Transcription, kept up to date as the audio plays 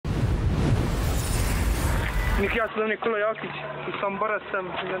Ja sam Nikola Jokić, iz Sombora sam,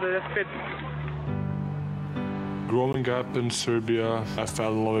 95. Growing up in Serbia, I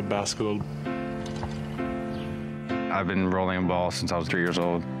fell in love with basketball. I've been rolling a ball since I was 3 years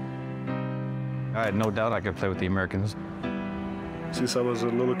old. I had no doubt I could play with the Americans. Since I was a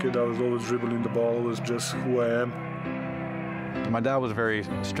little kid, I was always dribbling the ball. It was just who I am. My dad was very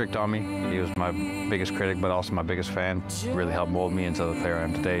strict on me. He was my biggest critic, but also my biggest fan. Really helped mold me into the player I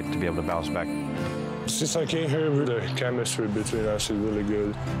am today to be able to bounce back. Since I came here, the chemistry between us is really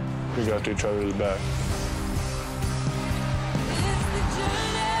good. We got each other's back.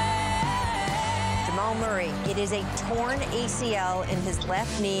 Jamal Murray, it is a torn ACL in his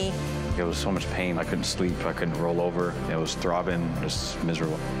left knee. It was so much pain. I couldn't sleep. I couldn't roll over. It was throbbing, just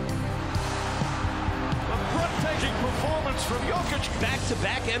miserable. A breathtaking performance from Jokic.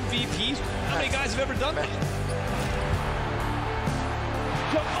 Back-to-back MVPs. How many guys have ever done that?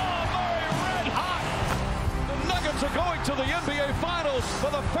 Jamal Murray red hot. The Nuggets are going to the NBA Finals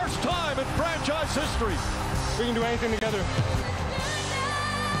for the first time in franchise history. We can do anything together.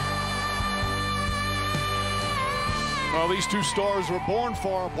 Well, these two stars were born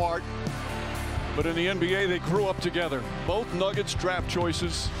far apart, but in the NBA, they grew up together. Both Nuggets draft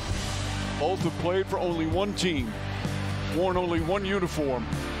choices. Both have played for only one team, worn only one uniform.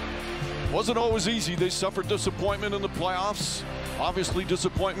 Wasn't always easy. They suffered disappointment in the playoffs. Obviously,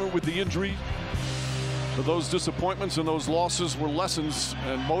 disappointment with the injury. But those disappointments and those losses were lessons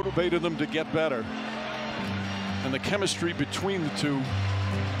and motivated them to get better. And the chemistry between the two,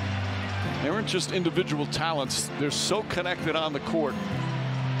 they weren't just individual talents. They're so connected on the court.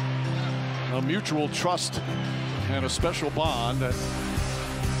 A mutual trust and a special bond that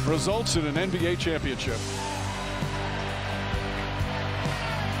results in an NBA championship.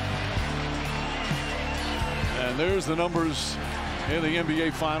 And there's the numbers in the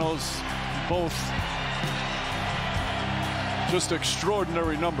NBA Finals. Both just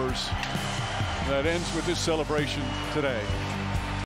extraordinary numbers that ends with this celebration today.